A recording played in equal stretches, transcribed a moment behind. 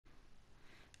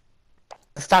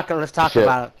Let's talk Shit.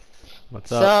 about it.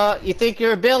 What's up? So, you think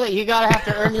you're a Billy? You gotta have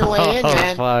to earn your way in,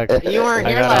 man. Fuck. You weren't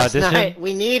I here gotta last audition? night.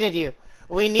 We needed you.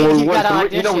 We Well, needed we you. won Gotta three,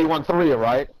 audition. you know we won 3,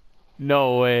 right?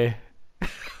 No way. Yeah,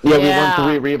 Yeah. we won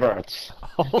 3 reverts.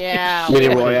 Yeah, Mini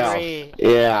we Royale. agree.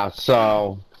 Yeah,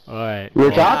 so Alright. we were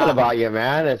well, talking about you,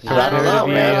 man. It's I don't know,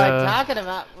 be, man. Like talking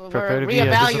about, prepare we're to be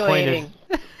reevaluating.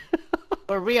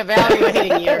 We're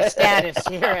reevaluating your status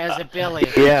here as a Billy.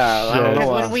 Yeah, I don't Because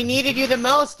know. when we needed you the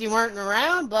most, you weren't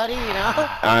around, buddy. You know.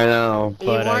 I know. You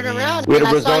But, weren't I mean, around. We had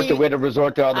And to I saw resort to you- we had to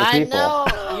resort to other people. I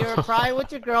know. You're probably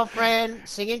with your girlfriend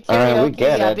singing Alright, we karaoke.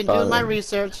 get it, I've been doing but- my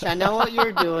research. I know what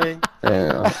you're doing.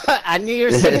 Yeah. I knew you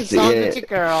were singing songs Yeah. with your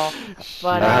girl,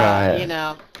 but Alright. you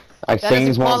know. Like That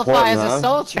singing's doesn't more qualify important, as a huh?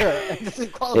 soldier. It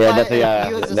doesn't qualify Yeah, that's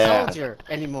you as a yeah. soldier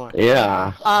anymore.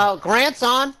 Yeah. Grant's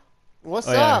on. What's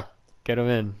Oh, yeah. up? Get him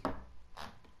in.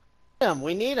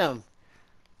 We need him.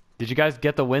 Did you guys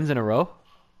get the wins in a row?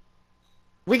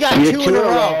 We got We had 2 in a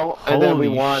row. and then we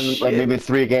Holy won like shit. maybe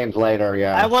 3 games later.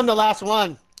 Yeah. I won the last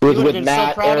one. It was You would with have been so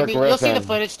Matt, proud Eric of me. You'll see the Griffin.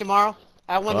 footage tomorrow.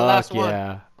 I won the Fuck last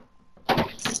yeah.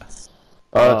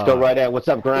 Oh, let's go right in. What's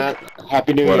up, Grant?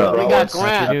 Happy New What Year, up? bro. one. We got Happy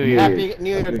Grant. New Year. Happy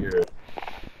New Year.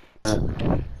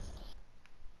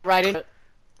 Right in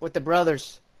with the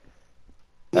brothers.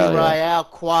 Hell yeah. Royale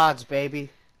quads, baby.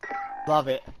 Love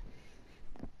it.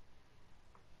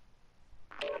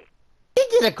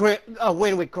 You get a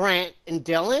win with Grant and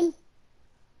Dylan.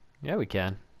 Yeah, we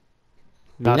can.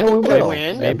 Yeah, we Good will.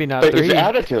 win. Maybe not But 3. it's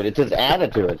attitude. It's his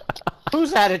attitude.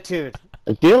 Whose attitude?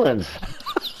 Dylan's.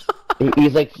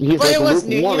 He's like But it was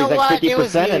new. lukewarm. You know He's like what? It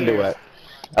was 50% New into Year's. it.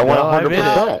 I want No, I'm in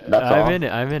 100%. it. That's all. I'm in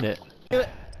it. I'm in it.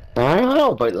 I don't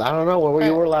know, but I don't know where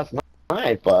you were last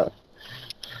night, but.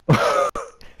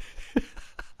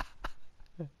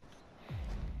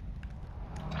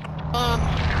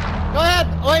 Go ahead.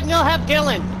 Oh, wait, no, have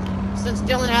Dylan. Since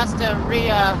Dylan has to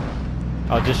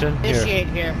Audition? Here. initiate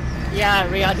here. Yeah,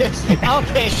 re-audition.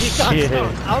 Okay, he's on Shit.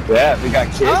 phone. Okay. Yeah, we got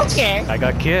kicked. Okay. I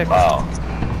got kicked. Wow.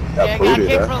 Yeah, got booted,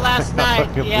 kicked huh? from last night.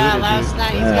 Fucking Yeah, booted, last dude.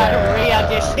 night he's got to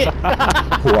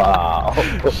re-audition. Wow.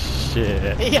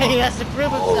 Shit. Yeah, he has to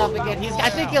prove himself again. I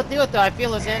think he'll do it though. I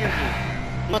feel his energy.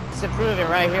 He wants to prove it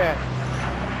right here.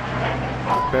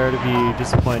 Prepare to be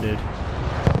disappointed.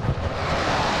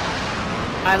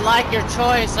 I like your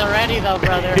choice already though,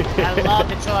 brother. I love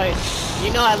the choice.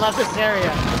 You know I love this area.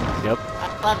 Yep.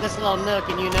 I love this little nook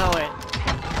and you know it.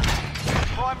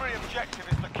 Primary objective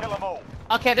is to kill them all.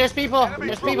 Okay, there's people.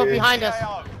 There's people behind us.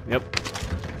 Yep.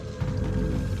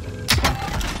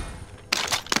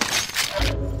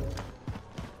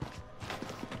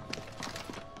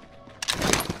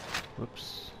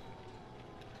 Whoops.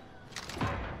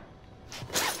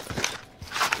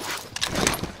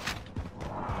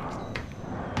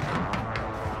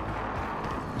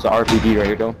 It's an RPG right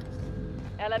here, though.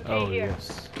 LMG Oh, here.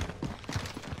 yes.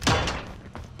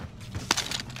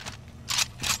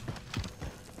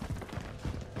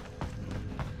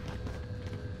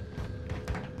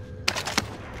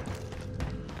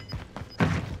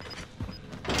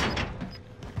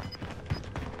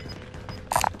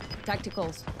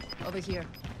 Tacticals, over here.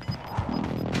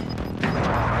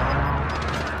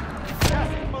 Gas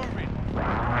is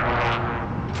moving.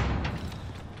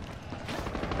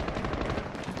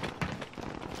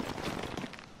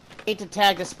 Need to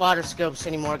tag the spotter scopes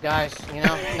anymore, guys. You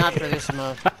know, not for this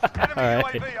mode. Enemy Alright.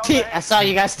 UAV on I the saw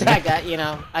you guys tag that. You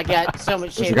know, I got so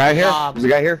much shit. There's a guy here. jobs.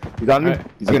 There's a guy here. He's on me. Alright.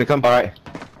 He's gonna come. Alright.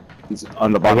 He's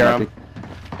on the I bottom. hear I him. think.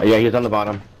 Oh, yeah, he's on the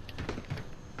bottom.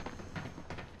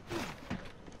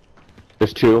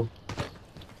 There's 2.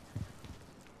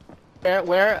 Where?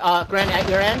 Grant, at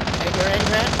your end? At your end,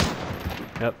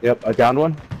 Grant? Yep, I downed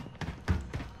one.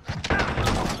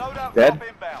 loadout Dead? drop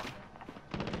inbound.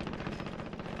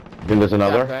 Then there's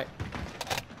another. Yeah,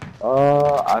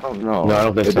 right. I don't know. No, I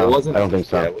don't think It so. wasn't? I don't think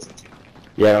so. Yeah, it wasn't.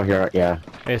 Yeah, I don't hear it. Yeah.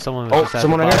 Hey, someone Oh, just had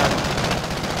someone to right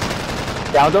buy.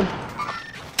 here. Downed him.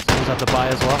 Someone's at the buy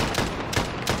as well.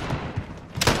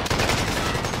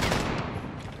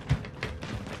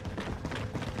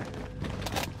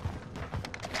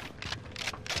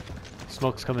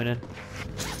 Smoke's coming in.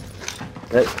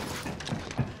 Hey,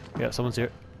 Yeah, someone's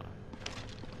here.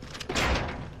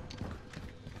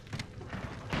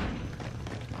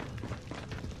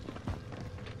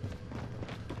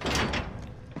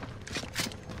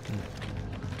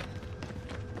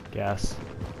 Gas.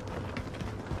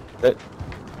 hey.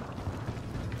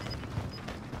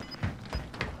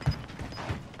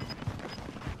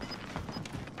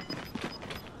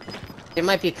 They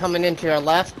might be coming into your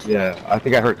left. Yeah, I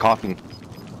think I heard coughing.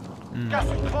 Gas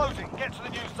is closing. Get to the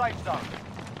new safe zone.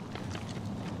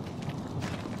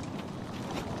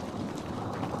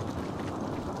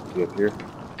 Get up here.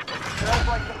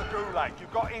 Jailbreak at the Gulag.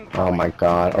 You've got incoming. Oh my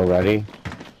god, already?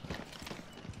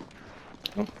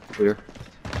 Oh, clear.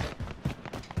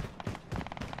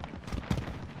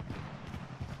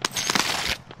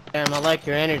 Damn, I like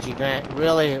your energy, Grant.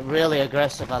 Really, really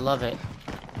aggressive. I love it.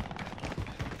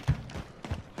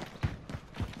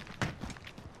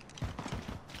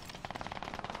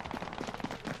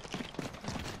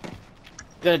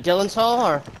 Go to Dylan's hole,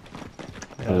 or?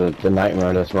 The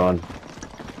nightmare this run.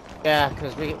 Yeah,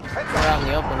 because we're out in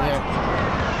the open here.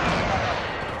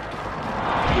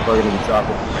 People are gonna be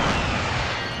dropping.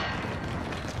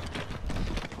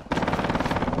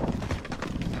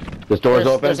 This door's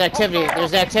open? There's activity.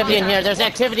 There's activity in here. There's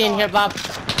activity in here, Bob.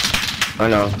 I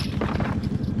know.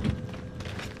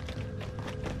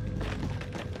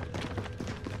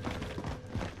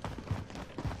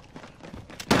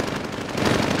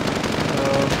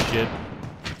 Oh shit.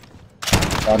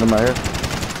 Found him right here.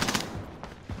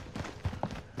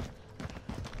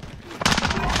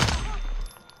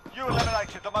 You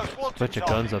eliminated the most wanted Bunch of target.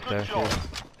 guns up Good there, job.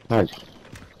 yeah. Nice.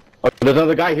 Oh, there's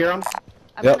another guy, hear him?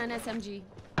 I've Yep. got an SMG.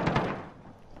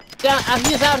 Down,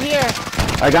 he's out here.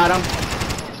 I got him.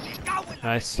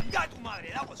 Nice.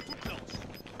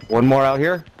 One more out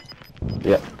here.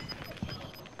 Yeah.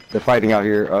 They're fighting out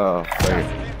here. Right here.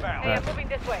 Inbound. Alright. moving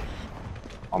this way.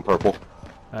 On purple.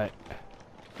 Alright.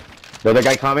 The other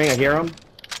guy coming, I hear him.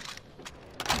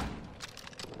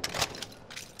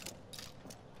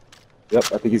 Yep,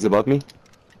 I think he's above me.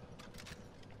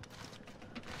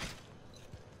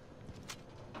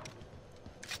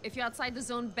 If you're outside the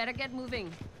zone, better get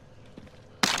moving.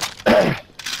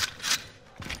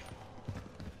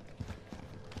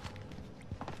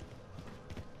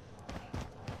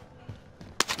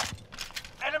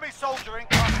 Enemy soldier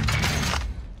incoming.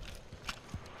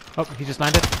 Oh, he just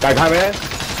landed. Guy coming in.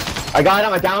 I got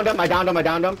him, I downed him, I downed him, I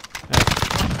downed him.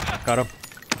 Alright. Got him.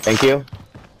 Thank you.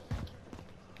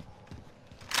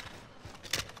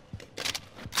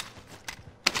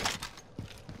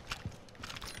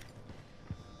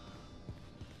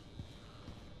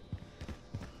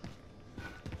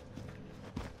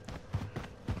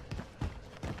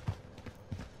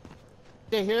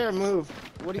 Stay here or move.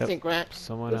 What do you Yep. think, Grant?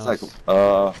 Someone It's else.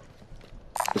 like,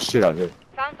 there's shit out here.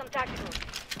 Found some tacticals.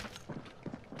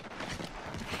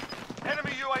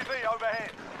 Enemy UAV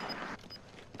overhead.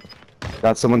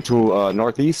 Got someone to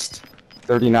northeast,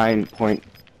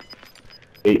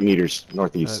 39.8 meters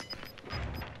northeast.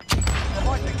 The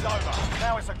fighting's over.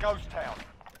 Now it's a ghost town.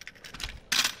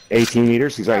 18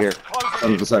 meters. He's right here. Closing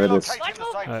On in. the side of this. Relocating the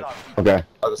safe Alright. zone. Okay.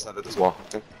 Other side of this wall.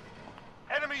 Okay.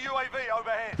 Enemy UAV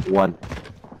overhead. One.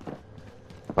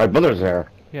 My brother's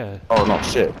there. Yeah. Oh no,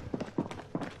 shit.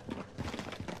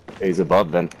 Yeah, he's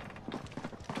above then.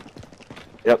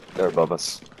 Yep, they're above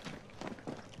us.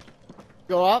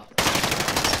 Go up.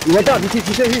 He went down. He's here.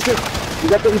 He's here.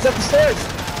 He's at the stairs.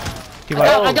 Keep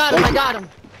I on. got him. I got him.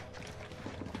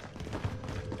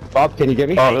 Bob, can you get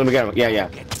me? Oh, let me get him. Yeah, yeah.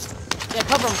 Yeah,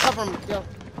 cover him. Cover him. Go.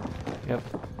 Yep.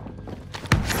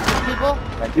 People.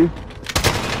 Thank you.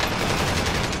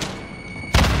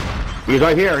 He's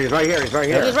right here, he's right here, he's right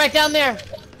here. He's right down there.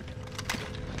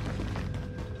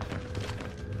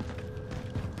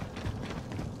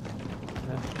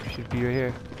 Yeah, should be right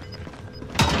here.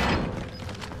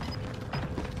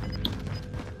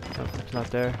 Oh, it's not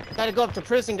there. Gotta go up to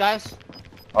prison, guys.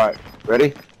 All right,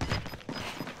 ready?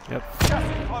 Yep.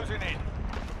 Gas is closing in.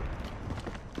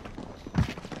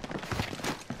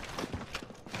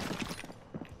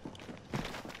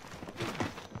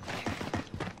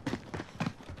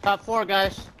 Top 4,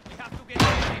 guys.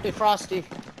 Hey, Frosty.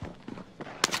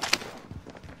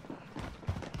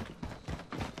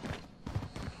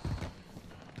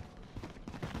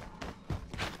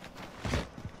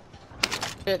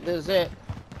 This is it.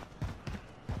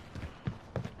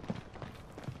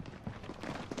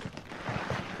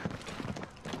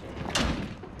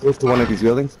 Move to one of these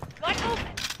buildings.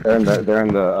 They're in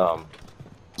the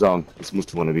zone. Let's move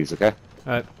to one of these, okay?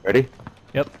 Alright. Ready?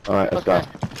 Yep. Alright, let's Okay.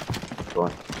 go. Go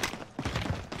on.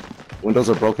 Windows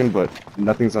are broken, but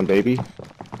nothing's on baby.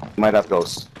 Might have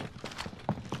ghosts.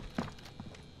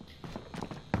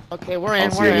 Okay, we're I in.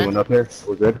 don't see We're anyone in. up here.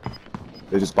 We're good.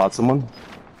 They just bought someone.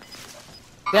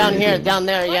 Down here. Down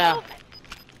there. Yeah.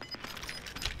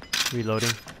 Reloading.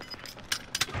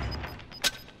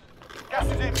 Gas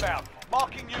is inbound.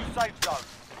 Marking new safe zone.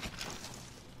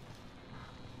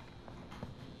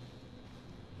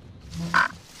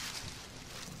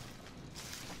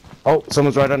 Oh,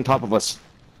 someone's right on top of us.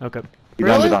 Okay. He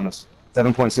Really? landed on us.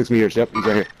 7.6 meters. Yep, he's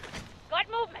right here. Got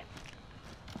movement.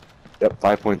 Yep,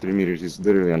 5.3 meters. He's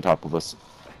literally on top of us.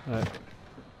 Alright.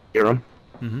 Hear him?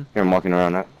 Mm-hmm. Hear him walking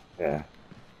around that. Yeah.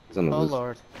 He's on the Oh roof.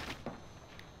 lord.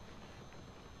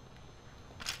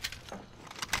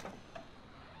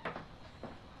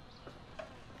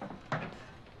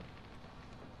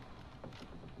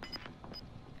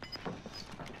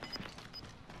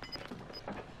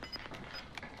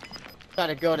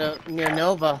 Gotta go to near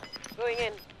Nova. Going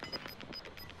in.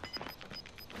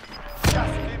 Gas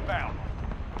is inbound.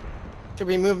 Should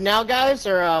we move now, guys,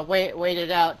 or wait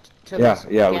it out till Yeah, this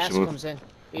yeah, we gas should move. comes in?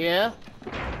 Yeah.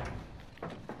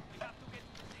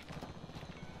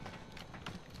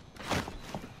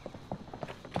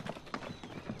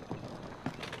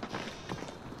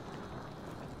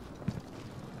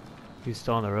 He's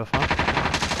still on the roof, huh?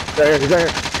 He's right here, he's right here.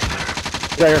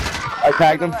 He's right here. I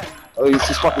tagged him. Oh, he's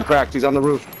just fucking cracked. He's on the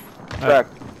roof.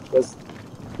 Cracked. That's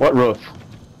What roof?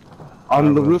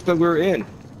 on the roof that we're in.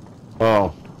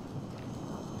 Oh.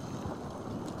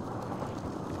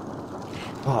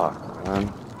 Fuck,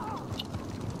 man.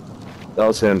 That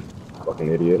was him. Fucking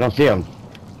I idiot. don't see him.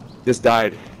 Just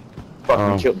died. Fucking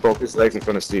Oh. killed, broke his legs in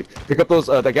front of Steve. Pick up those,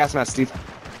 the gas mask, Steve.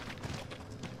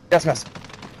 Gas mask.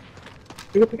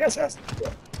 Pick up the gas mask. Yeah.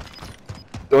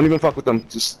 Don't even fuck with them.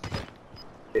 Just.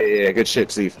 Yeah, good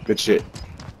shit, Steve. Good shit.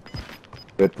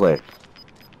 Good play.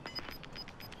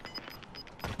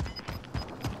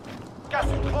 Gas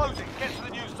is closing. Get to the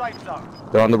new safe zone.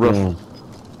 They're on the roof.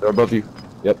 Mm. They're above you.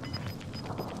 Yep.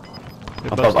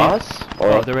 They're Above Steve. us? Or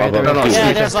Oh, they're right above there. no, Green, yeah,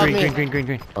 green, they're above green, me. green, green,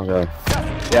 green. Okay.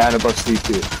 Yeah, and above Steve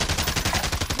too.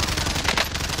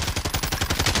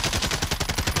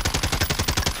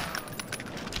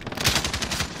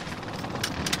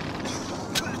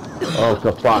 Oh,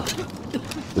 the fuck.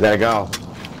 We gotta go.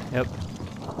 Yep.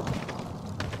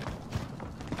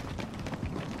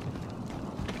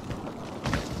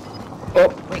 Oh.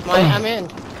 I'm in.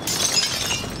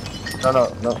 No,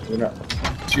 you're not.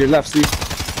 To your left, Steve.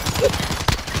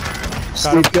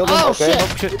 Steve killed him. Oh, Okay. shit.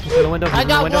 Oh shit, he's in the window. He's I in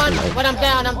the got window. one, but I'm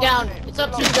down. It's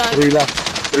up to you guys. Three left.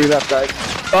 Three left, guys.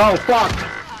 Oh, fuck.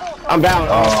 I'm down.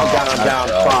 Oh, I'm down.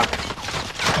 Fuck.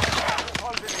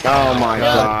 Oh my Yeah.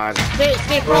 god.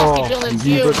 Stay frosty, Dylan. It's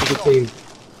You you. versus a team.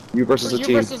 You versus a You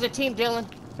team. versus a team, Dylan.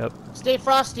 Yep. Stay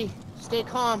frosty. Stay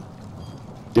calm.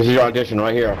 This is your audition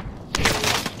right here.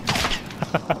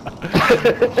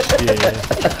 Yeah.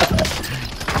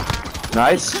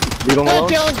 Nice. Leave him Good, alone.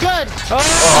 Dylan. Good. Oh,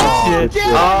 shit.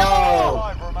 Dylan, Oh.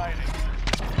 5 remaining.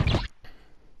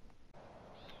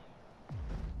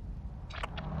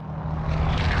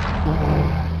 no.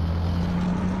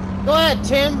 Go ahead,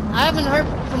 Tim. I haven't heard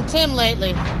from Tim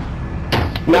lately.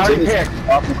 Now Tim you is pick.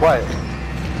 off and quiet.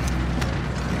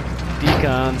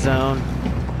 Decon zone.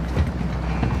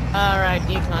 All right,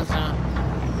 decon sound.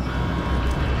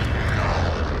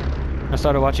 I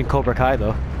started watching Cobra Kai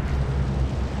though.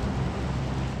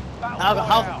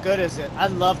 How good is it? I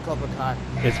love Cobra Kai.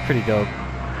 It's pretty dope.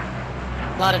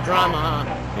 A lot of drama, huh?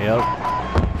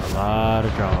 Yep. A lot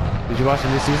of drama. Did you watch the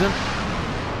new season?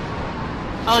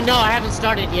 Oh no, I haven't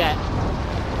started yet.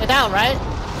 It's out, right?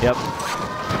 Yep.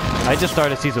 I just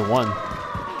started season 1.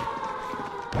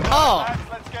 Oh.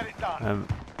 Let's get it done.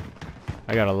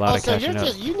 I got a lot of So catching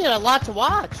up. you need a lot to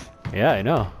watch. Yeah, I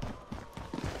know.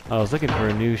 I was looking for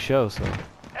a new show, so.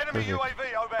 Enemy Perfect.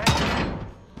 UAV overhead.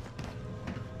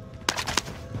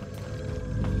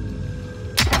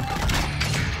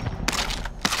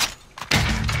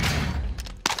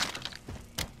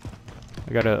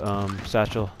 I got a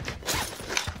satchel.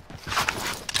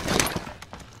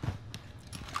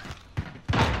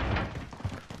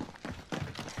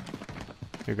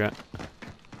 Here, Grant.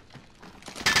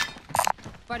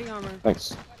 Body armor.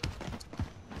 Thanks.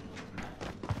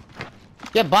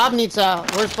 Yeah, Bob needs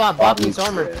where's Bob? Bob needs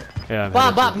armor. Yeah,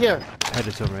 I'm Bob, here.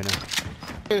 headed to him right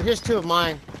now. Here's 2 of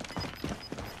mine.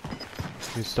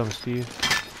 Here's some Steve.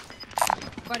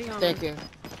 Body armor. Thank you.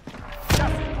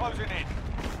 Gas is closing in.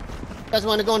 You guys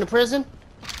want to go into prison?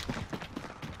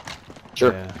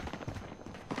 Sure. Yeah.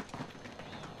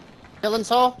 Dylan's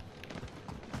Hall?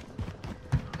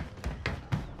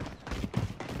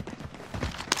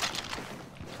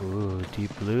 Ooh,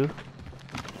 deep blue.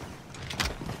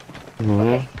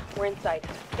 Okay, we're inside.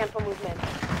 Scan for movement.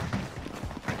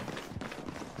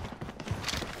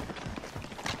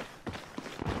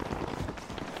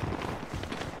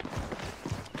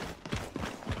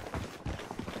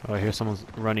 Oh, I hear someone's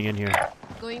running in here.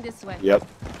 Going this way. Yep.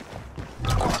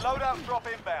 Loadout drop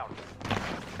inbound.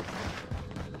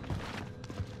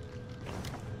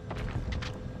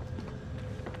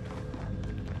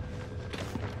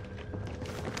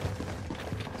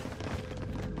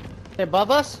 They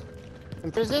above us?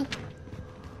 In prison?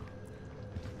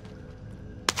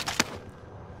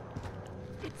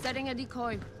 Setting a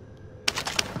decoy.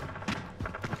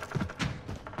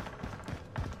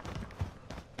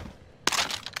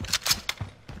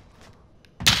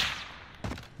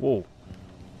 Whoa.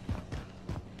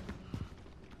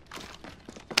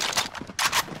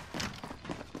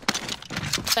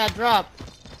 That drop.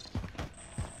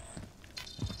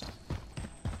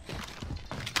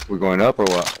 We're going up or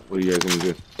what? What are you guys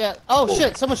gonna do? Yeah. Oh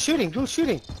shit! Someone's shooting. Who's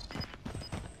shooting?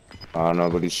 I don't know,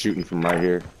 but he's shooting from right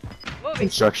here. Moving.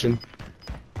 Construction.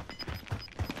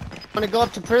 Want to go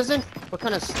up to prison? We're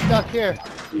kind of stuck here.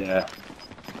 Yeah.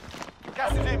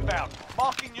 Gas is inbound.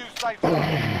 Marking new safe zone.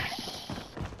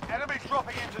 Enemy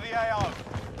dropping into the AO.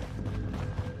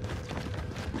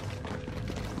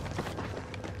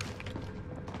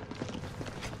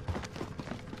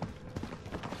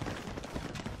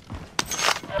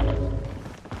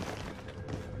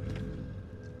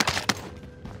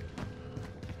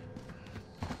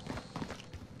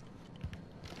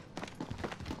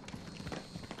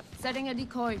 Setting a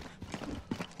decoy.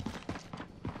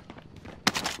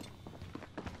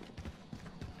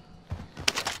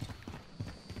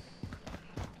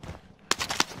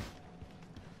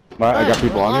 Alright, I got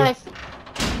people on here.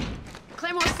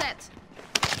 Claymore set.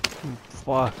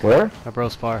 Fuck. Where? That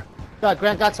bro's far. God,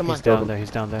 Grant got someone. He's down there.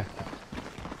 He's down there.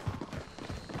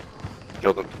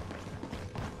 Killed him.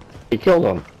 He killed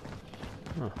him.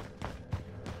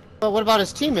 But what about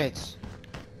his teammates?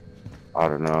 I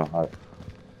don't know.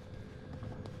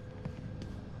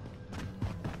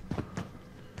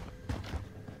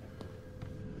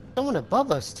 Someone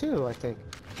above us too, I think.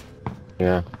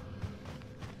 Yeah.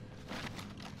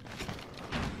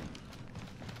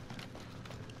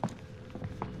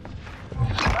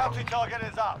 Bounty target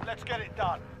is up. Let's get it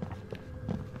done.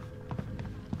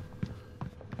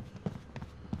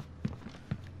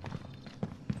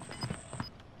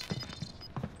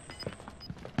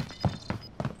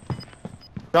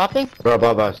 Dropping? They're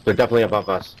above us. They're definitely above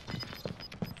us.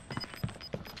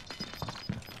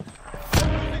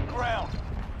 Losing ground.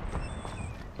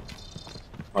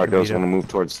 Alright, those want to move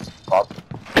towards the top.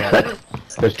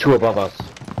 There's two above us.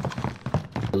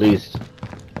 At least.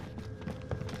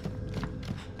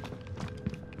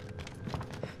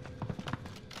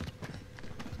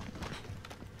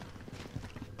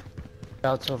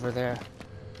 Scouts over there.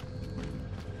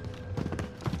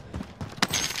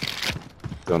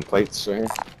 Gun plates right here.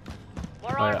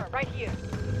 More Oh, yeah. armor right here.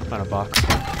 Found a box.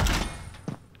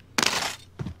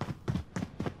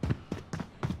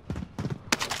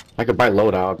 I could buy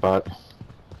loadout, but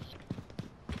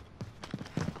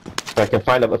if I can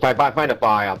find a find a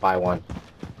buy, I'll buy one.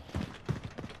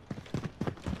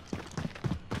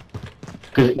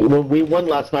 Because when we won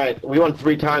last night, we won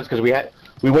 3 times because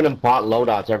we went and bought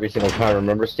loadouts every single time.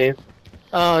 Remember, Steve?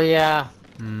 Oh yeah.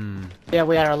 Hmm. Yeah,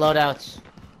 we had our loadouts.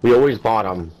 We always bought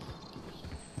them.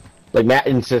 Like Matt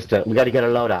insisted, we got to get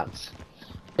our loadouts.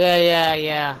 Yeah.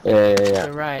 Yeah.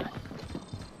 You're right.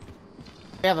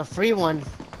 We have a free one.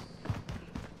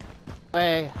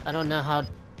 Hey, I don't know how.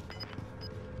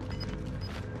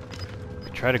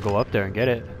 Try to go up there and get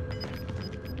it.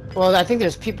 Well, I think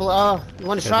there's people. Oh, you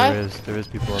want to Yeah, try? there is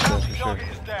people up there Bounty for sure. target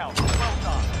is down. Well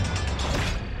done.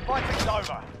 Fighting's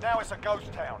over. Now it's a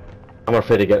ghost town. I'm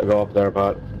afraid to go up there,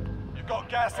 but You've got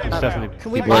gas inbound. definitely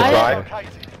Can we people buy it?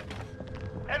 Located.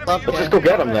 Enemy Let's let's UAV just go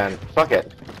get them overhead. then. Fuck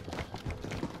it.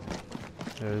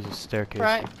 There's a staircase.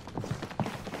 Right.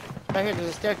 Right here. There's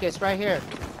a staircase right here.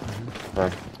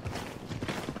 Right.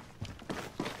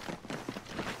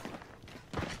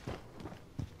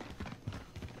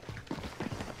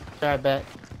 There, I bet.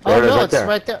 There Oh it is, no, right it's there.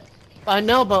 right there. I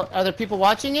know, but are there people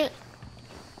watching it?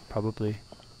 Probably.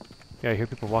 Yeah, I hear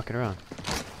people walking around.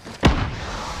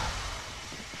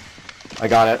 I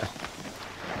got it.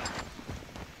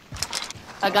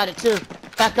 I got it too.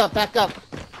 Back up, back up.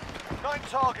 9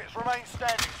 targets remain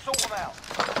standing. Sort them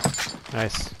out.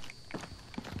 Nice.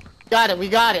 Got it. We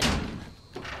got it.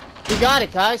 We got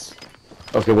it, guys.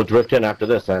 Okay, we'll drift in after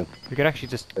this then. We could actually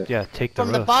just take the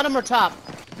From the roof. bottom or top?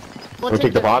 We'll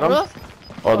take the bottom? Roof?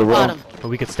 Oh, the Bottom. roof. Or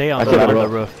we could stay on I the said the bottom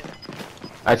of the roof.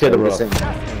 roof. I say the roof.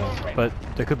 But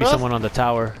there could be Roof? someone on the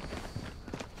tower.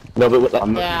 No, but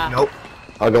Yeah. Nope.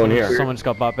 I'll go in here. Someone just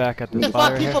got bought back at the You can spot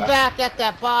fuck right people here. back at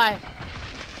that buy.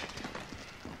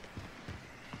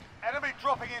 Enemy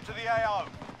dropping into the AO.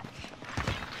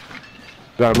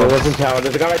 No, was in tower.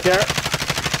 There's a guy right there.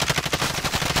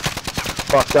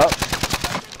 Fucked up.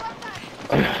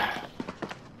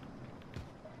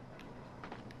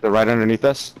 They're right underneath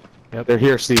us. Yep. They're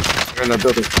here, Steve. They're in the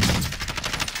building.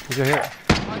 He's right here.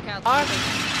 Mark out.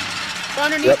 They're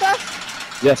underneath Yep. us?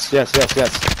 Yes.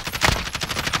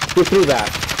 Who threw that?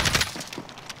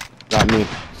 Not me.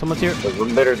 Someone's here. They're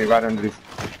literally right underneath.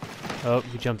 Oh,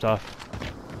 he jumped off.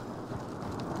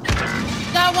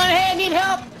 Got one hand, need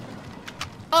help!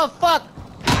 Oh fuck!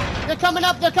 They're coming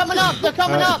up. They're coming up. They're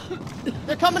coming up.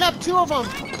 They're coming up. 2 of them.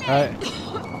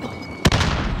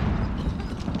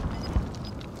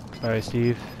 Alright,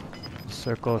 Steve.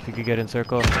 Circle, if you could get in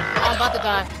circle. Oh, I'm about to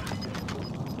die.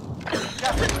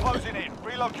 Gas is closing in.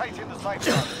 Relocating the safe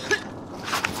zone.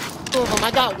 2 of them.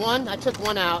 I got 1. I took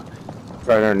 1 out.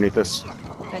 Right underneath us.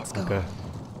 Let's go. Okay.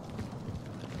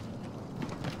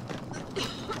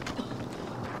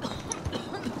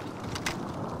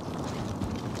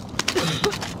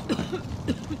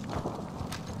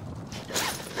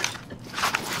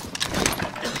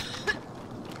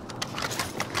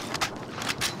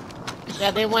 Yeah,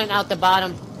 they went out the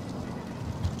bottom.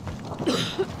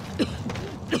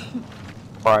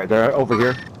 Alright, they're over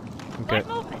here. Okay.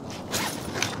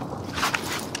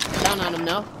 Down on them,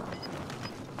 no?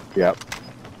 Yep.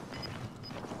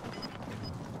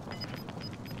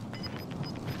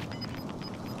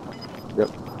 Yep.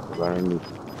 Right underneath.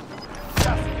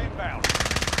 Gas is inbound.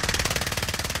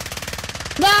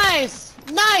 Nice!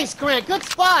 Nice, Grant. Good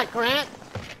spot, Grant.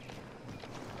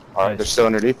 Alright, they're still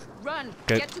underneath. Run.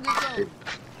 Okay. Get to the zone.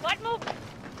 What move?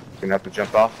 You're gonna have to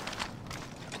jump off.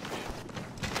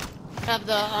 Have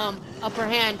the upper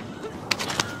hand.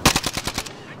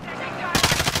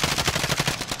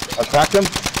 Attack them.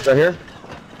 He's right here.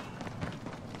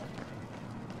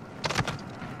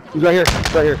 He's right here.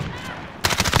 He's right here.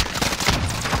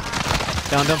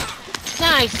 Downed him.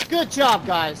 Nice. Good job,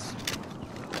 guys.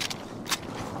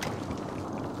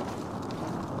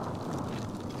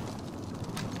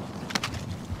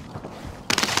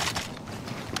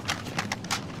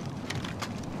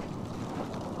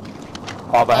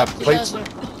 Oh, but I have You plates. guys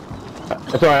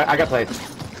That's alright, I got plates.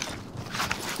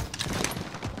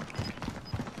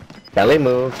 Belly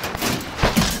move.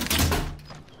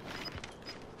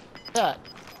 are-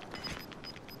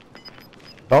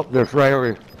 Oh, they're right over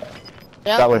here.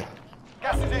 Yep. That way.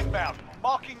 Gas is inbound.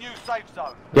 Marking new safe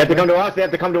zone. They have to come to us, they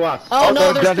have to come to us. Oh, Oh, no,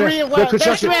 they're there's down there. 3 at They're well, there's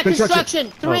construction, 3 at construction.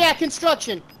 construction. 3 at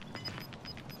construction.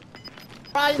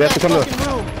 Right in They have that to come to-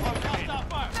 fucking room.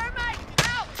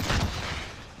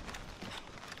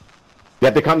 You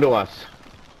have to come to us.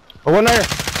 Oh, one there.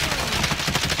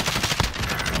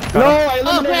 No, I Oh,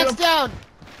 eliminated Grant's him. down.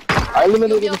 I You'll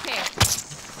eliminated be him. okay.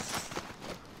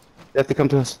 They have to come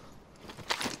to us.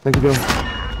 Thank you, Bill.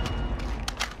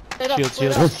 Straight up, Shield, straight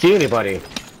I shield. don't see anybody.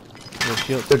 No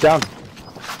shield. They're down.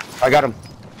 I got him.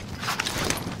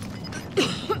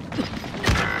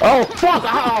 Oh, fuck!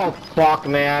 Oh, fuck,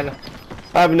 man.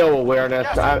 I have no awareness.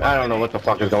 I don't know what the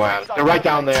fuck is going on. They're right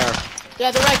down there. Yeah,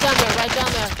 they're right down there, right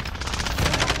down there.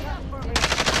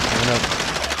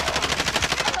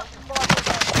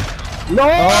 No!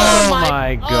 Oh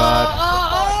my god.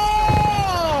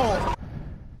 Oh!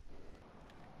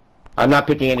 I'm not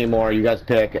picking anymore. You guys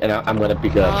pick, and I'm gonna be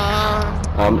good.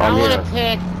 I'm I want here. to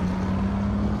pick.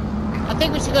 I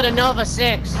think we should go to Nova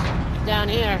 6 down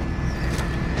here.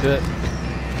 Do it.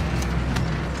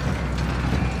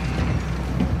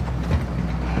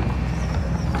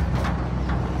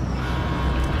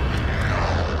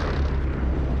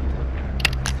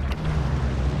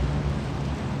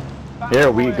 Here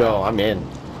we go. I'm in.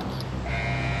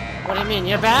 What do you mean?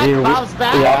 You're back? Here we- Bob's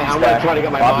back? Yeah, I'm gonna back. try to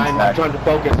get my Bobby's mind. back. I'm trying to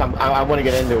focus. I want to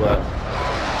get into it. Alright.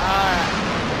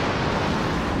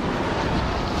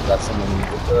 Got someone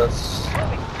with us.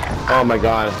 Oh my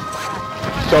god.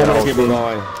 So many people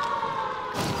going.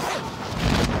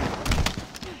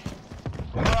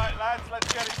 Alright, lads,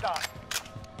 let's get it done.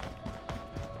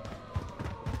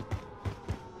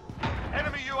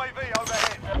 Enemy UAV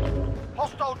overhead.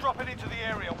 Hostile dropping into the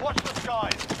area. Watch the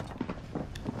skies.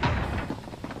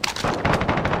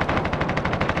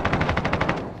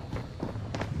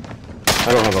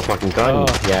 I don't have a fucking gun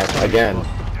Oh. yet. Again.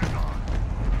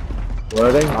 Where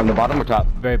are they? On the bottom or top?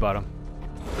 Very bottom.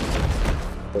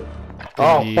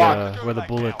 Oh, The, fuck. where the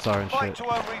bullets are and Fight shit.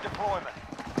 to earn redeployment.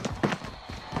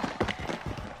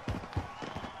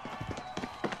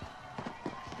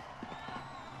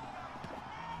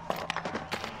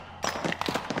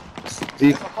 Steve,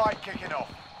 There's a fight kicking off.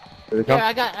 here they Here, come.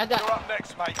 I got. You're up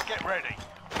next, mate. Get ready.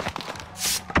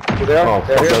 Here they are. Oh,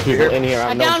 They're fuck. here. Those people Here. in here. I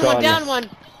I'm no down one, gun. down one.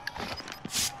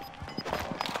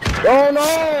 Oh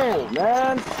no,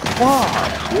 man!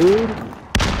 Fuck, dude.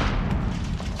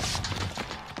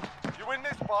 You win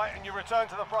this fight and you return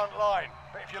to the front line.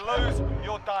 But if you lose,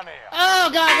 you're done here. Oh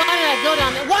god, why did I go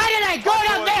down there? Why did I go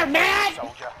down there, man?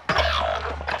 Soldier.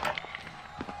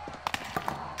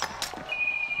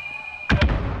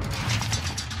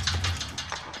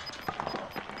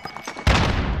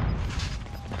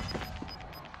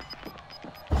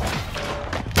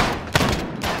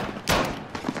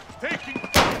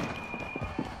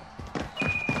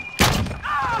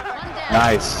 One down.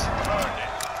 Nice.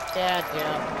 Yeah,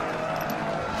 yeah.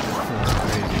 That's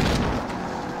crazy.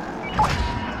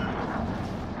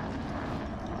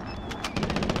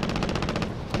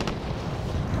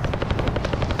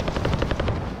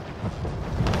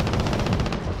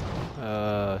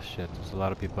 Shit, there's a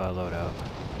lot of people at loadout.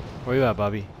 Where you at,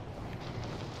 Bobby?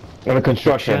 In the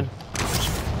construction.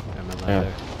 I'm in line Yeah.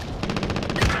 there.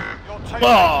 Your teammates Oh,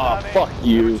 done in. fuck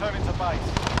you. Returning to base.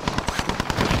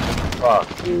 Fuck,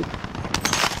 dude.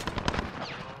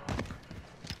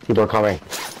 People are coming.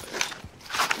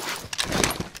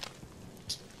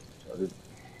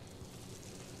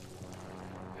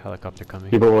 Helicopter coming.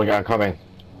 People are coming.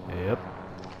 Yep.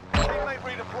 Teammate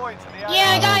redeployed to the AO.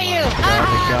 Yeah, I got you! They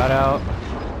Ah! got out.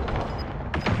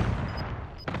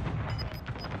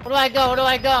 Where do I go? Where do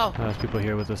I go? There's people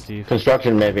here with us, Steve.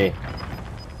 Construction, maybe.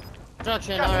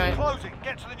 Construction, Gas is alright. closing.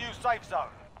 Get to the new safe zone.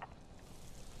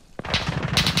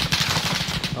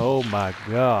 Oh my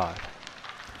god.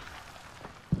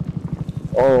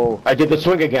 Oh, I did the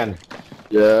swing again.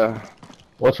 yeah.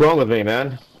 What's wrong with me,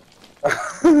 man?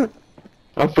 I'm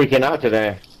freaking out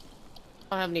today.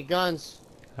 I don't have any guns.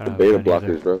 I The don't beta have a gun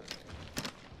either. blockers, bro.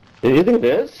 Do you think it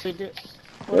is? What do we do?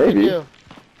 What do we Maybe. do?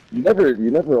 You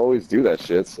never always do that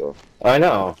shit, so. I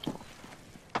know.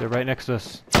 They're right next to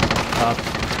us.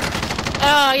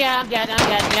 Oh, yeah, I'm dead. Yeah, I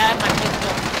have my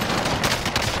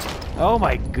pistol. Oh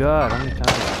my god, how many times?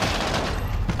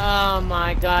 Oh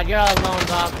my god, you're all alone,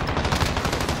 Bob.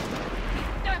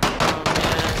 Oh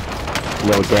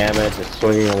man. No damage, just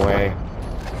swinging away.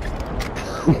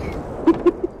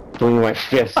 Swinging my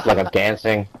fist like I'm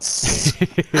dancing.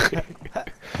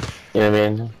 You know what I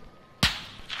mean?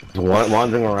 Just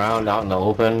wandering around out in the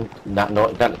open, not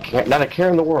a care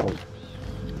in the world.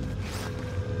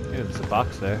 Yeah, there's a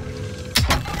box there.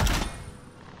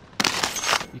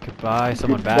 You could buy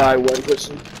someone back. Buy one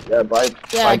person. Yeah, buy.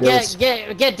 Yeah, buy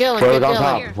get Dylan, Whoever's get on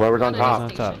Dylan. top. Whoever's on Who's on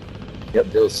top. top?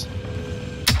 Yep, deals.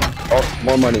 Oh,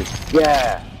 more money.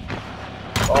 Yeah.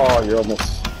 Oh, you're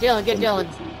almost. Dylan, get Dylan.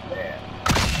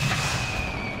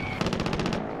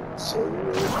 So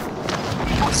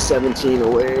you're 17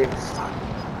 away.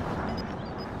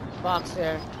 Box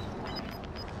there.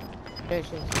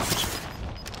 Patience.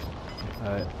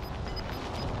 Alright.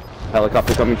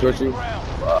 Helicopter coming towards you.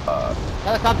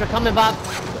 Helicopter coming, Bob.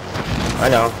 I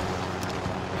know.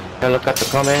 Helicopter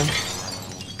coming.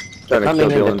 Trying to Coming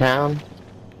kill into Dylan. town.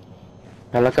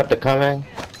 Helicopter coming.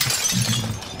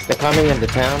 They're coming into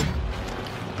town.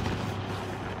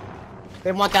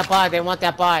 They want that buy, they want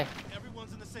that buy.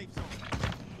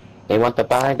 They want the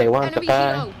buy. They want the Enemy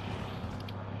buy. helo.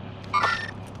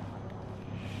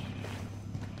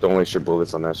 Don't waste your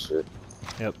bullets on that shit.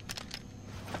 Yep.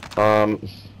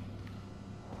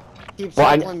 Keep Well,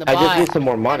 cycling the I buy. just need some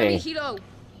more Enemy money. helo.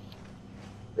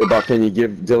 Hey, Bob, can you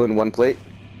give Dylan one plate?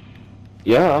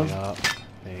 Yeah. Yeah.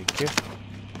 Thank you.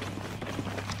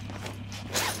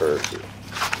 Perfect.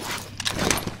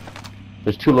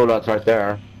 There's two loadouts right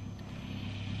there.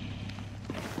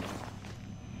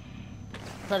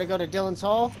 Try to go to Dylan's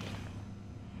hole.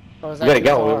 Or is We that gotta too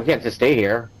go. far? We can't just stay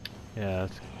here. Yeah,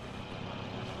 that's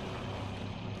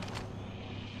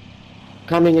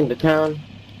Coming into town.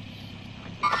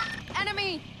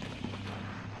 Enemy.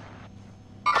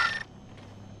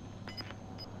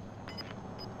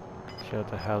 shit.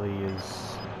 The heli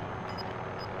is.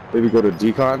 Maybe go to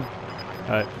decon.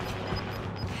 Alright.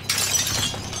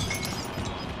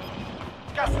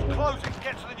 Gas is closing.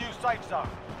 Get to the new safe zone.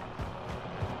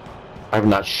 I have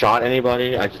not shot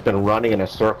anybody. I've just been running in a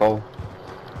circle.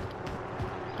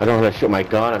 I don't know how to shoot my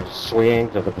gun. I'm just swinging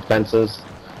to the fences.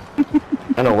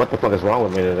 I don't know what the fuck is wrong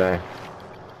with me today.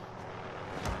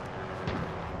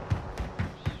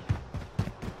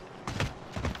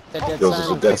 That dead Those are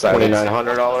some silence. dead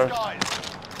silence.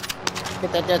 $2,900.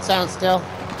 Get that dead silence still.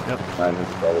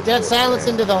 $900. Dead silence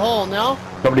into the hole, no?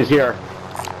 Somebody's here.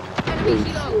 Enemy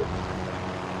helo.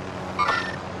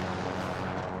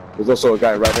 There's also a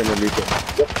guy right underneath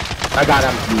it. Yep. I got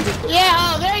him. Yeah,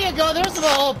 oh, there you go. There's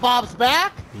the old Bob's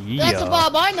back. That's the Yeah.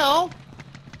 Bob I know.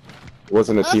 It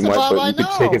wasn't a That's team the wipe, Bob but I you could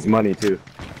know. take his money too.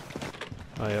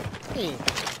 Oh, yep. Hey,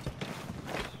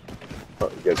 Oh,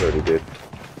 you guys already did.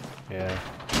 Yeah.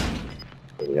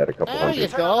 We had a couple there you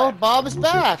hundred. go. Bob is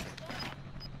back.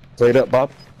 Play it up,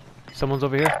 Bob. Someone's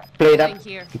over here. Play it up. Thank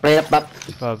you. Play it up.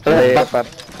 Bob. Play it up.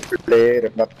 Play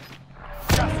it up.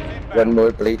 Gas is inbound. One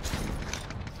more plate.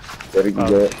 Very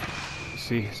good.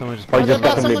 See, someone just. Oh, you Oh, just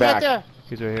there's got somebody someone right back. there.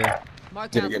 He's right here.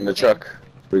 Marked He's gonna out get in the moving. truck.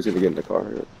 Or he's gonna get in the car.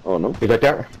 Oh no. He's right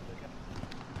there.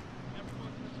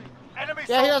 Enemy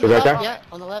Yeah, he's on soldier. the Is that left. there?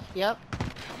 Yeah, on the left. Yep.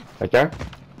 Right there.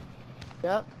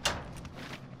 Yep.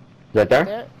 Right there.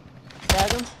 There.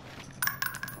 Tag him.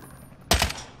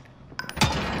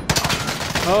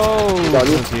 Oh, Got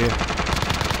you. that's you.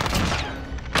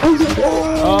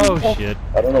 Oh shit.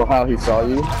 I don't know how he saw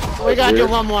you. We gotta do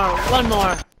one more. One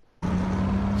more.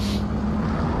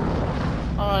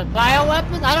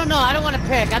 Bioweapons? I don't know. I don't want to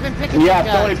pick. I've been picking. Yeah,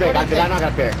 guns. somebody pick. What do you I'm not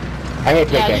gonna pick. I hate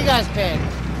Yeah, picking. you guys pick.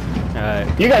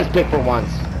 Alright. You guys pick for once.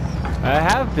 I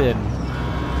have been.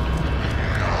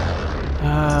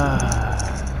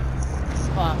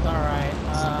 Fuck. All right.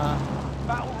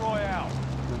 Battle Royale.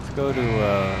 Let's go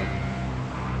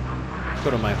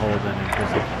to my hole then in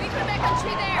prison. We can make a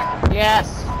tree there.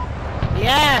 Yes.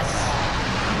 Yes.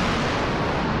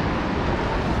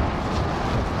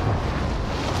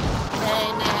 Hey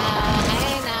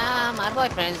now, my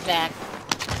boyfriend's back.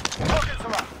 Targets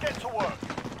are up. Get to work.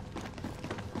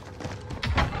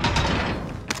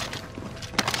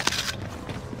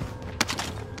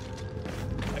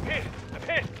 I'm hit. I'm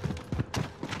hit.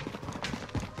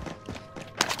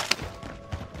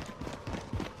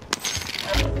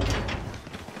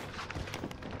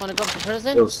 Wanna go to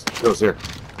prison? Bill's here.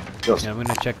 Bill's. Yeah, I'm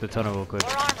gonna check the tunnel real quick.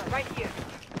 More armor, right here.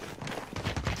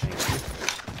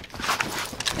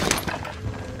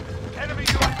 Enemy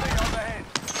UAV overhead.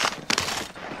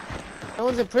 No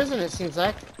one's in prison, it seems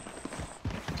like.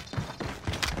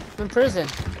 I'm in prison.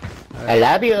 I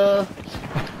love you.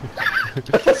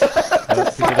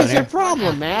 Let's What get on is your here.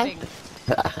 problem, man?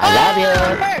 I love you.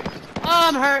 I'm hurt. Oh,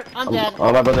 I'm hurt. I'm dead.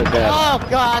 Oh, my brother's dead. Oh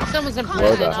god, someone's in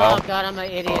prison. the hell? Oh god, I'm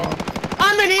an idiot.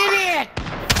 I'm an idiot!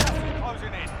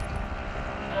 Closing in.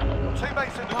 Your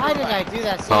teammates in the Why did I gulag. do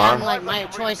that? See, I'm like, my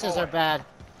choices are bad.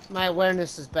 My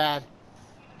awareness is bad.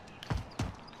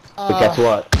 But guess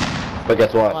what? But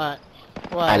guess what? What?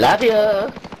 What? I love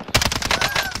you.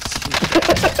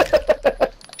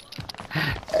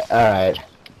 Alright.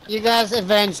 You guys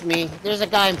avenged me. There's a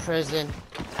guy in prison.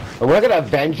 We're not gonna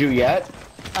avenge you yet.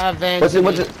 Avenge What's it? me.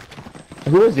 What's it?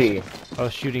 Who is he? I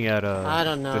was shooting at I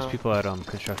don't know. There's people at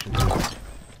construction too. Be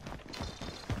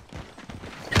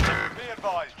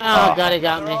advised. Oh god, he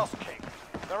got They're me. ass kicked.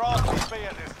 They're RTB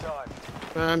at this time.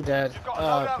 I'm dead. You've got a Oh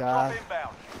loadout god. drop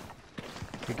inbound.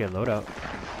 We get loadout.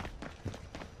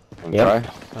 Yep.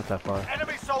 Not that far.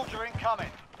 Enemy soldier incoming.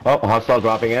 Oh, hostile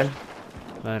dropping in.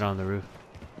 Land on the roof.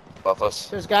 Above us.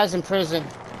 There's guys in prison.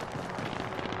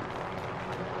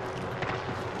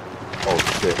 Oh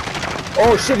shit.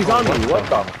 Oh shit, he's on me. What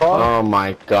the fuck? Oh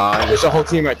my god. There's a whole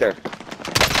team right there.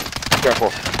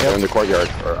 Careful. They're in the courtyard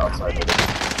or outside.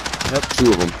 Yep. Two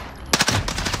of them.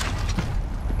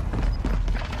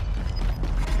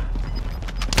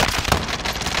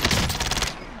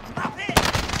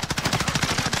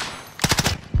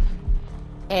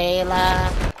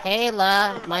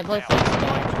 Hayla, my boyfriend's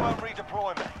dead. Fight to earn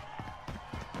redeployment.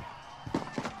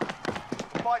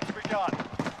 The fight's begun.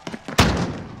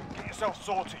 Get yourself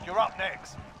sorted. You're up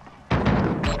next.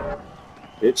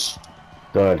 Bitch.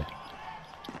 Good.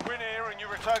 Win here and you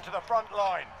return to the front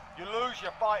line. You lose,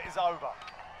 your fight is over.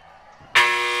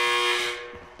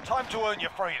 Time to earn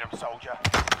your freedom, soldier.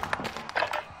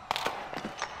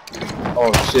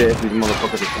 Oh shit, these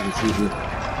motherfuckers are trying to shoot me.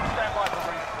 Stand by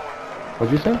for redeployment.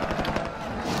 What'd you say?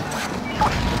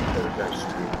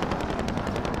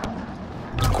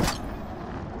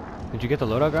 Did you get the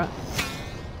loadout, Grant?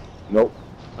 Nope.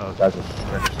 Oh, okay. Guys are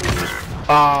trying to shoot me.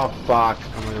 Oh fuck.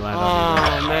 I'm gonna land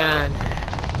on you. Oh man.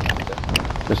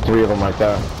 There's three of them right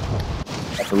there.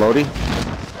 That's the loading?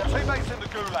 Your teammates in the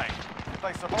gulag. If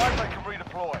they survive, they can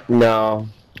redeploy. No.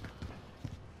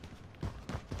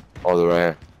 Oh, they're right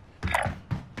here.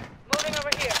 Moving over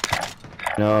here.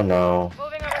 No, no.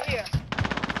 Moving over here.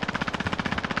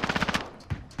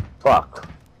 Fuck.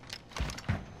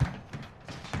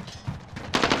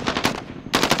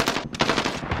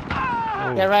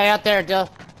 They're right out there, Dill.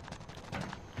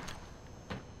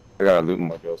 I gotta loot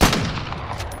my bills.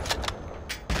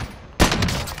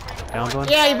 Downed one?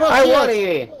 Yeah, you broke I want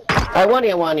shields. it. I want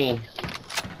it, Wani.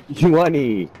 You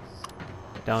money.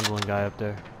 Downed one guy up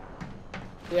there.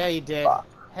 Yeah, you did.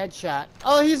 Headshot.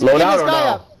 Oh, he's Load getting out this or guy no?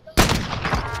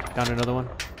 up. Downed another one.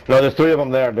 No, there's three of them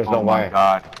there. There's no Oh my way.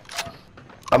 god.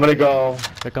 I'm gonna go.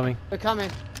 They're coming. They're coming.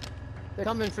 They're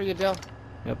coming for you, Dill.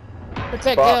 Yep.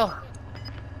 Protect Fuck. Dill.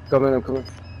 Come in, I'm coming.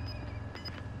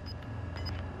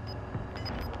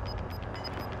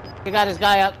 He got his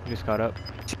guy up. He just got up.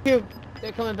 Two.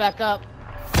 They're coming back up.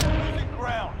 Losing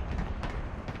ground.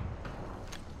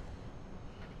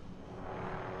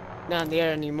 Not in the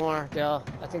air anymore, Dill.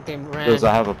 I think they ran. Bills,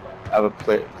 I have a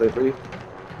play for you.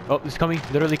 Oh, he's coming.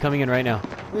 Literally coming in right now.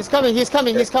 He's coming. He's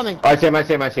coming. He's coming. I see him. I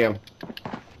see him. I see him.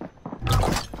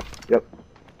 Yep.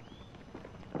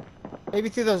 Maybe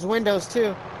through those windows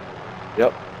too.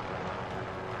 Yep.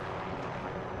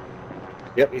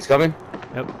 Yep, he's coming.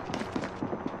 Yep.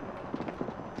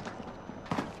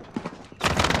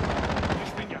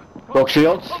 Broke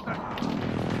shields.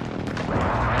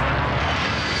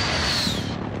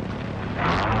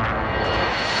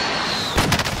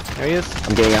 There he is.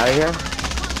 I'm getting out of here.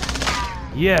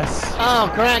 Yes.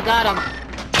 Oh, Grant got him.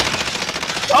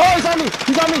 Oh, he's on me!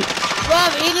 He's on me!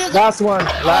 Rob, he did. Last one.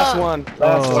 Last one.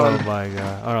 Last Oh one. my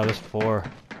god. Oh no, there's 4.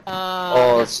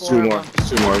 Oh, it's there's 2 4 more. of them. It's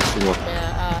 2 more. It's 2 more.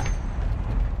 Yeah.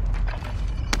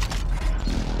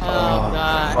 Oh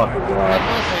god. Fucking Let god.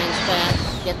 my friends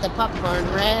back. Get the popcorn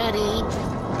ready.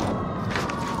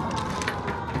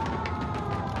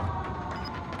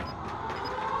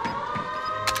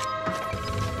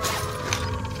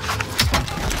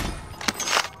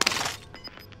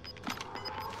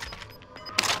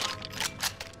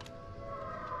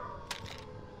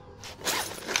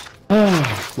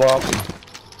 Well,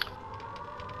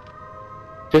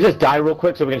 should I just die real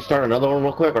quick so we can start another one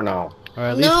real quick, or no? Or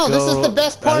at No, least this go, is the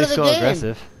best part at of least the go game.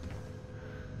 aggressive.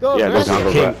 Go Yeah, there's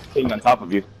aggressive. a king on top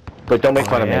of you. But don't make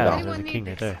fun of me, yeah, though. there's a king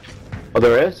right there. Oh,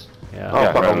 there is? Yeah. Oh,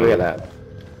 Yeah, fuck, right I'll look at over that.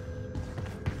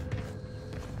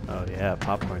 Oh yeah,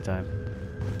 popcorn time.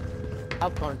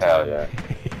 Popcorn. Hell yeah.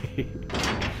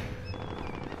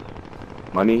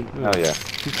 Money? Hell yeah.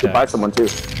 You could buy someone too.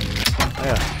 Oh,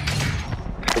 yeah.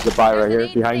 There's a buy right here,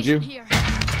 behind you.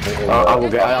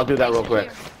 I'll do that real quick.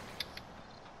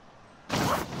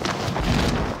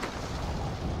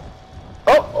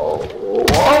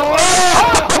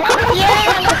 Yeah,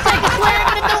 let's take a swim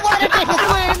in the water. Take a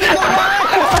swim in the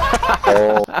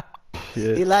water.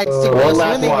 Shit. He likes to go One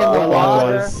last swimming one, in the one last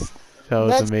water. That was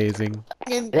Let's- amazing.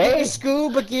 Get your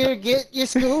scuba gear, get your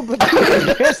scuba gear,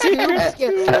 get your scuba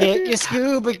gear, get your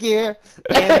scuba gear,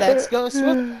 and let's go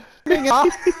swimming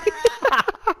off.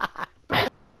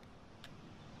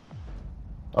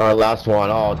 Alright, last one.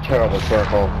 Oh, terrible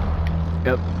circle.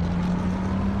 Yep.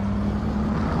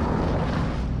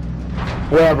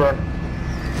 Wherever.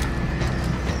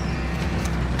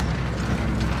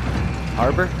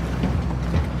 Harbor?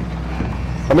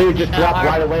 I mean, you just drop Harbor.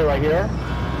 right away right here.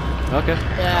 Okay.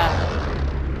 Yeah.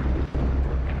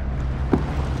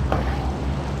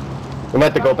 We might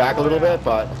have to go back a little bit,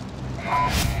 but...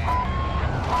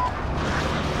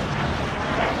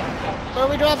 Where are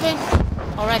we dropping?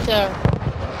 Oh, right there.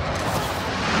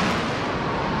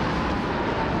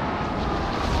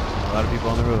 A lot of people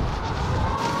on the roof.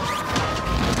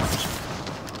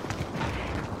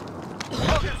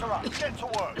 Rockets are up. Get to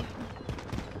work.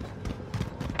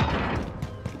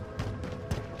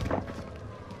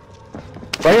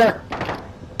 Right here.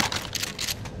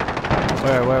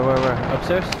 Where?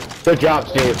 Upstairs? Good job,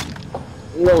 Steve.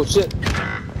 No shit.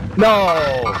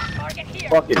 No! Target here.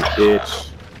 Fucking bitch.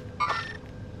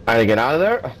 Trying to get out of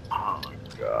there?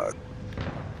 God.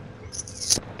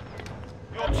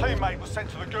 Your teammate was sent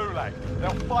to the gulag.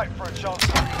 They'll fight for a chance to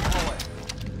redeploy.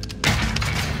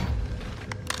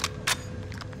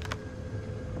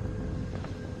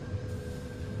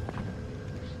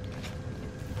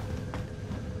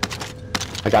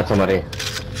 I got somebody.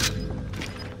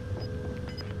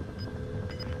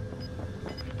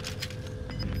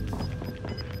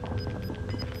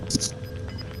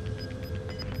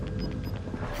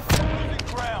 Losing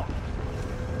ground.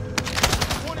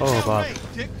 Oh, Bob.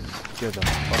 Scared the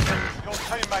fuck out of Your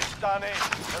teammate's done in.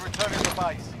 They're returning to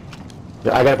base.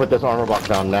 Yeah, I gotta put this armor box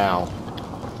down now.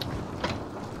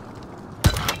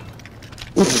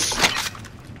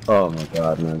 Oh my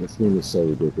god, man. This game is so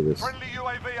ridiculous. Friendly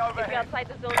UAV If you're overhead. outside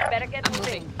the zone, better get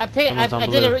moving. I Someone's on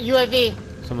did a blue.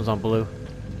 UAV. Someone's on blue.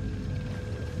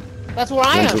 That's where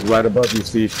I One's am. right above you,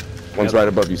 Steve. One's Yep. right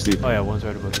above you, Steve. Oh yeah, one's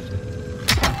right above you too.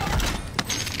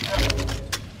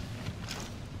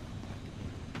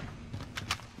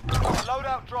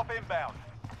 Loadout drop inbound.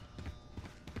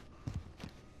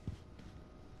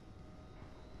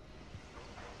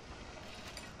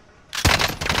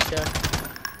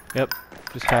 Yep.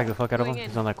 Just tag the fuck out of him. Going in.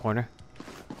 He's on that corner.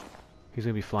 He's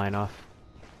gonna be flying off.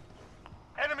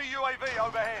 Enemy UAV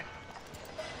overhead.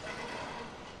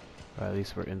 Or at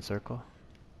least we're in circle.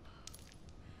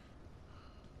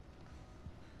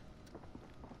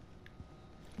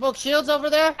 Smoke shields over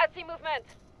there. I see movement.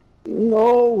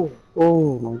 No!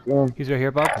 Oh my god. He's right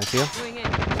here, Bob. I see him. Going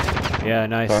in. Yeah,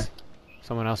 nice. Okay.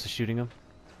 Someone else is shooting him.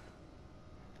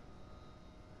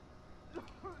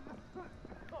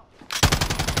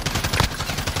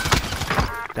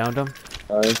 Downed him.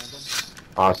 Nice.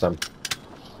 Awesome.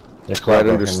 Just Right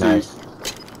clever under and Steve. nice.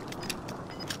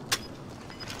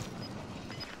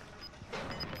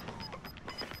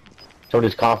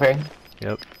 Somebody's coughing.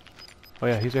 Yep. Oh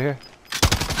yeah, he's right here.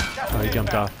 Gas Oh, he is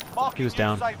jumped inbound. off. Marking He was new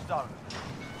down. Safe zone.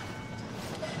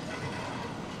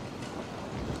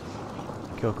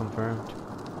 Kill confirmed.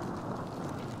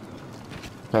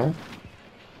 Okay.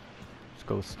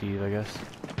 go with Steve, I guess.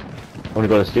 Want to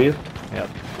go to Steve? Yep.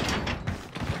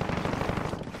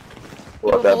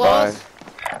 Let that by.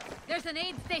 There's an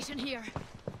aid station here.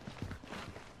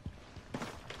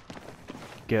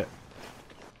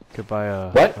 Could buy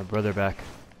What? my brother back.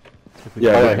 If we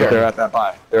Yeah, could- they're at that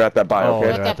buy. They're at that buy, Oh, okay?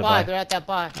 They're they're at at that the buy. buy. They're at that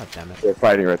buy. God damn it. They're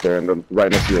fighting right there, and they're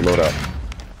right next to your loadout.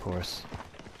 Of course.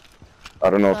 I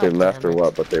don't know if they God left damn or it.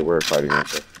 what, but they were fighting right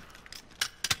there.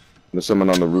 There's someone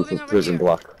on the roof Moving of over prison here.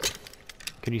 block.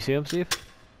 Can you see him, Steve?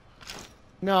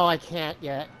 No, I can't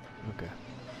yet. Okay.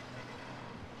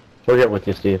 We'll get with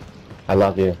you, Steve. I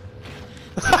love you.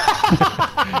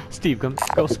 Steve, go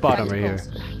spot him right here.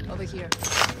 Over here.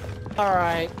 All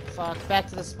right, fuck. Back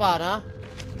to the spot, huh?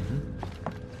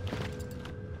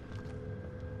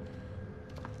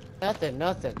 Nothing.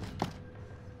 I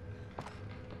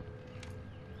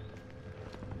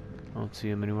don't see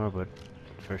him anymore, but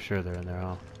for sure they're in there,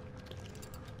 huh?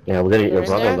 Yeah, we're gonna get your They're in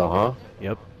brother there? though, huh?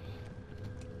 Yep.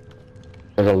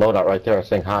 There's a loadout right there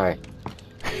saying hi.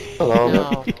 Hello.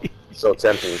 No. So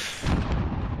tempting.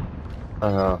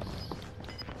 I'm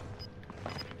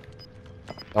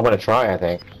gonna try, I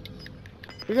think.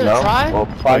 You're gonna No? try? Well,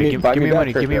 Alright, give me back money, right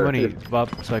give me there, money, too. Bob,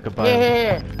 so I could buy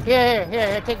him.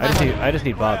 Here. Take my money. I just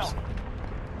need Bob's.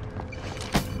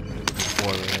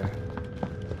 Four right here.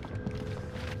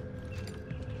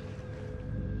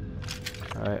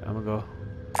 Alright, I'm gonna go.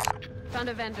 Found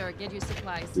a vendor. Get you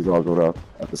supplies. These all go up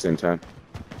at the same time.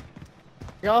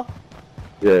 Yo,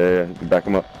 Yeah. You back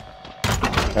them up.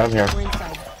 I'm here. Go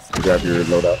inside. Grab your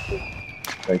loadout.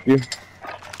 Thank you.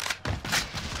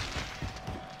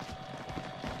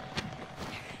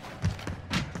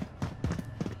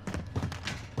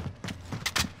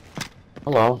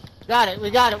 Hello. got it.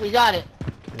 We got it. We got it.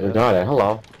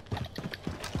 Hello.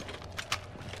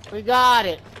 We got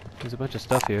it. There's a bunch of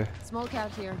stuff here. Smoke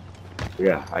out here.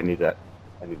 Yeah, I need that.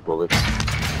 I need bullets.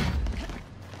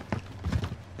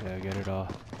 Yeah, get it all.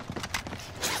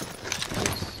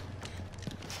 Nice.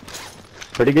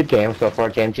 Pretty good game so far,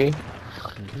 Genji.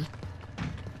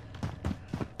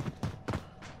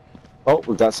 Oh,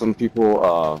 we got some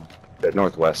people at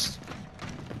northwest.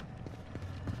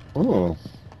 Ooh.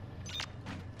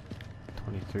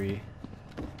 23.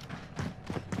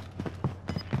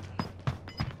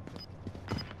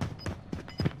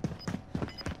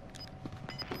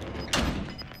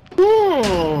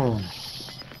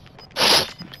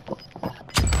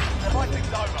 Fighting's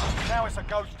over. Now it's a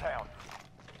ghost town.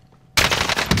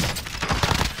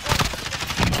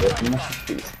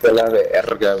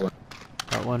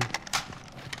 Got one.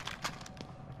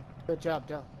 Good job,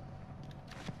 Joe.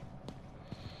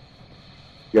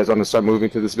 You guys want to start moving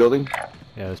to this building?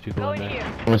 Yeah, there's people Go in in there.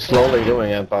 here. I'm slowly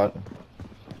doing it, but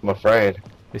I'm afraid.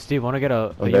 Hey Steve, wanna get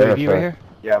a I'm UAV right verified. here?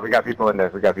 Yeah, we got people in there.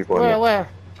 Where?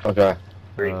 Okay.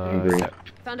 Green. Yeah.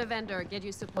 Found a vendor. Get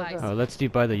you supplies. Let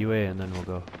Steve buy the UA and then we'll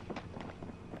go.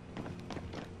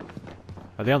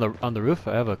 Are they on the roof?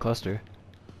 I have a cluster.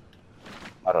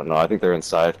 I don't know. I think they're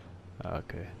inside.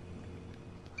 Okay.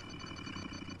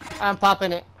 I'm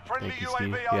popping it. Friendly Thank you, UAV Steve.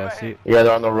 overhead. Yeah, see. Yeah,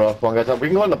 they're on the roof. One guy's up. We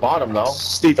can go on the bottom though.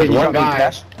 Steve, There's you one got me guy.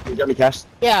 cash? You got me cash?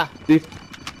 Yeah, Steve?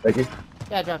 Thank you.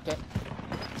 I dropped it.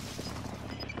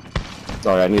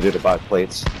 Sorry, I needed to buy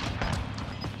plates.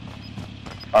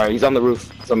 Alright, he's on the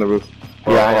roof. He's on the roof.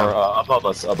 Yeah, I or, know. above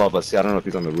us. Yeah, I don't know if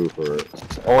he's on the roof or...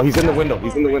 Oh, he's in the window.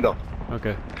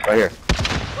 Okay. Right here.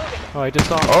 Oh, I just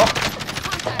saw him. Oh!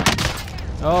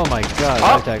 Oh my god,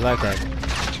 live tag.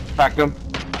 Cracked him.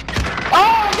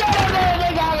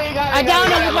 I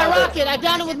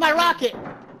downed him with my rocket.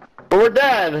 But we're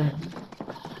dead.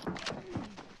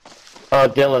 Oh,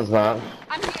 Dylan's not.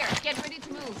 I'm here. Get ready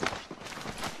to move.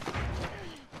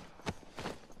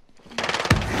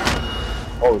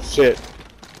 Oh, shit.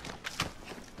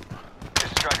 This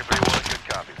is Striker 3-1. Good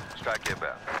copy. Strike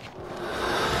inbound.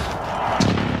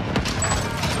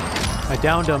 I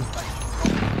downed him.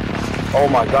 Oh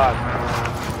my god.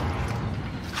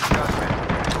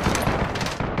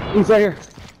 He's right here.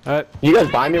 Alright. You guys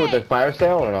buy me with the fire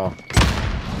sale or no?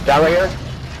 Guy right here?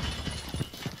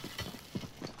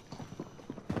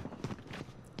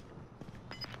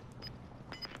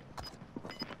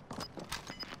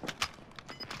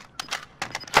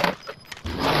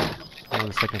 On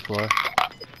the second floor.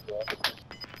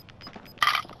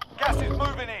 Gas is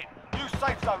moving in. New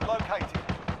safe zone located.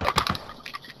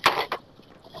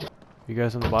 You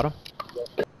guys on the bottom?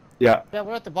 Yeah. Yeah,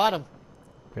 we're at the bottom.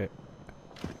 Okay.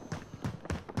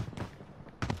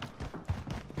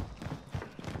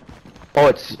 Oh,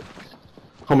 it's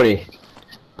how many?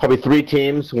 Probably 3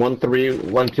 teams. 1-3,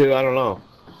 1-2. I don't know.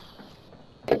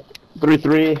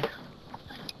 3-3.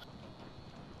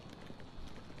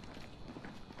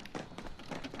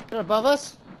 above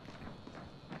us?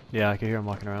 Yeah, I can hear him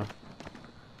walking around.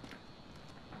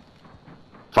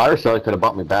 Fire sale could have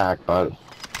bought me back, but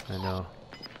I know.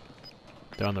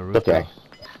 They're on the roof. okay.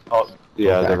 Oh,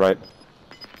 yeah, Okay. they're right.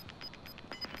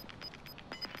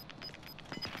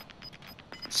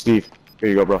 Steve, here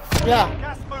you go, bro. Yeah.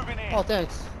 Gas moving in. Oh,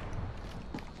 thanks.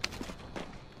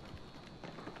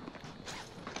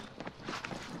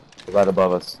 Right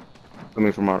above us.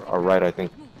 Coming from our right, I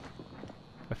think.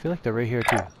 I feel like they're right here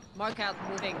too. Mark out,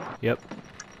 moving. Yep.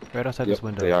 Right outside Yep, this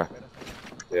window. they are.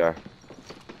 They are.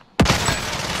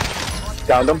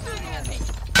 Downed them.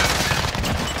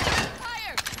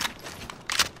 Fire!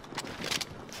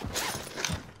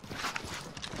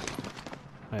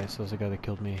 Nice, that was the guy that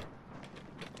killed me.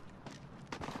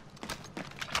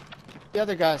 The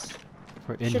other guys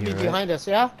We're in should here, be right? behind us,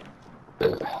 yeah?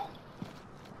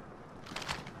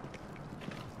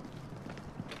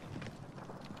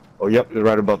 Oh, yep, they're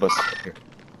right above us. Here.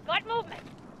 Got movement.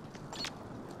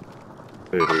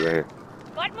 They're right here.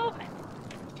 Got movement.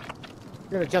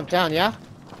 You're gonna jump down, yeah?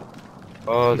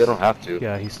 Oh, they don't have to.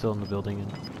 Yeah, he's still in the building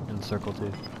in the circle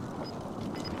too.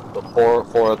 The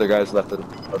four other guys left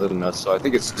other than us, so I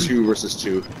think it's 2 versus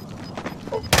 2.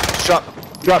 Oh, shot!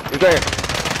 Drop! He's there!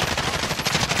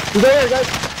 He's there, guys!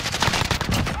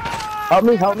 Help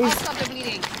me! Help me! I'll stop the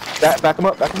bleeding. Back him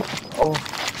up! Back him up! Oh!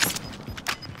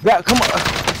 Yeah, come on!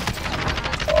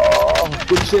 Oh,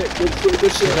 good shit! Good shit!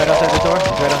 Good shit! He's right outside the door. He's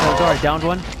right outside the door. I downed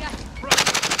one.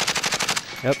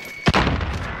 Yep.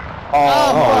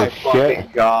 Oh, my shit.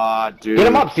 fucking god, dude! Get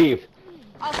him up, Steve.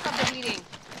 I'll stop the bleeding.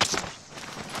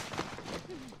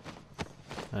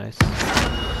 Nice.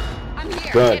 I'm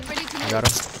here. Good. Get ready to I move. got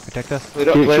him. Protect us. Wait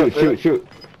up, Shoot, wait up, shoot, wait shoot, shoot.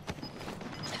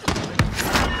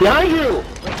 Behind you!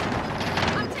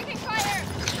 I'm taking fire.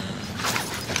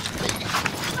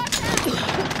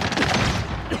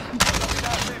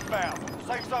 Gas inbound.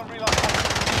 Safe zone relocated.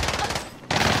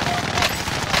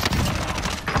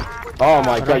 Oh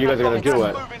my god, you guys are gonna do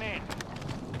it. Gas moving in.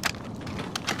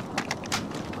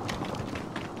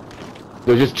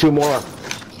 There's just 2 more.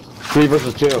 3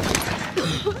 versus 2.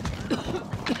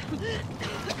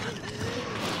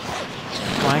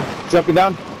 Flying. Jumping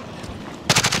down.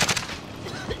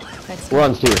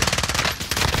 Run, Steve.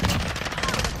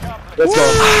 Let's go.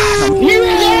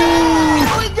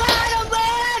 Yeah! We got him,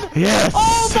 man! Yes!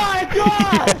 Oh my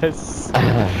god! Yes! We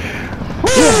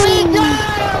got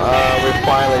him! We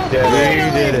finally did We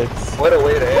it. did it! What a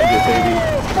way to end it, baby.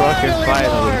 Fucking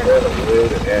finally! What a way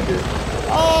to end it.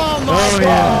 Oh my Oh god!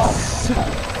 yes!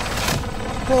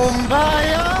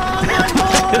 Kumbaya, my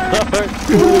lord!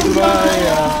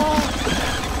 Kumbaya!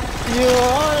 You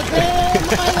are there,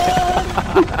 my lord!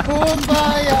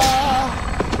 Kumbaya!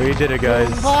 We did it, guys.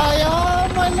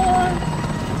 Kumbaya, my lord!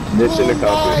 Mission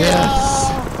accomplished. Yes.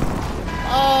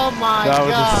 Oh my That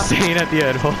was god! insane at the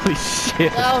end. Holy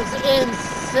shit! That was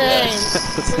insane!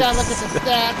 We gotta look at the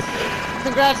stats.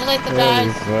 Congratulate the Holy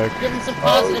guys. fuck. Give them some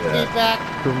positive yeah. feedback.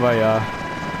 Kumbaya.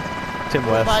 Tim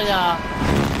West. Kumbaya.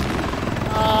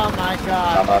 Oh my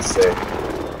god. Namaste.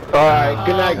 Alright,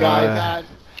 good night, Oh my guys.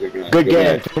 god. Good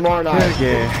game. Tomorrow night. Good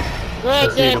game.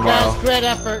 Great See you game, tomorrow. guys. Great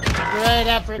effort. Great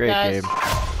effort, Great guys. game.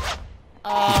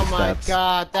 Oh my Stats.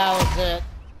 god, that was it.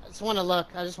 I just want to look.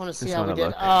 I just want to see Just how we wanna did.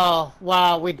 look. Oh,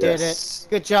 wow, we did Yes. it.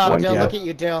 Good job, One Dill. gap. Look at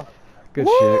you, Dill. Good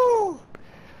shit. Woo!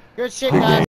 Good shit, guys.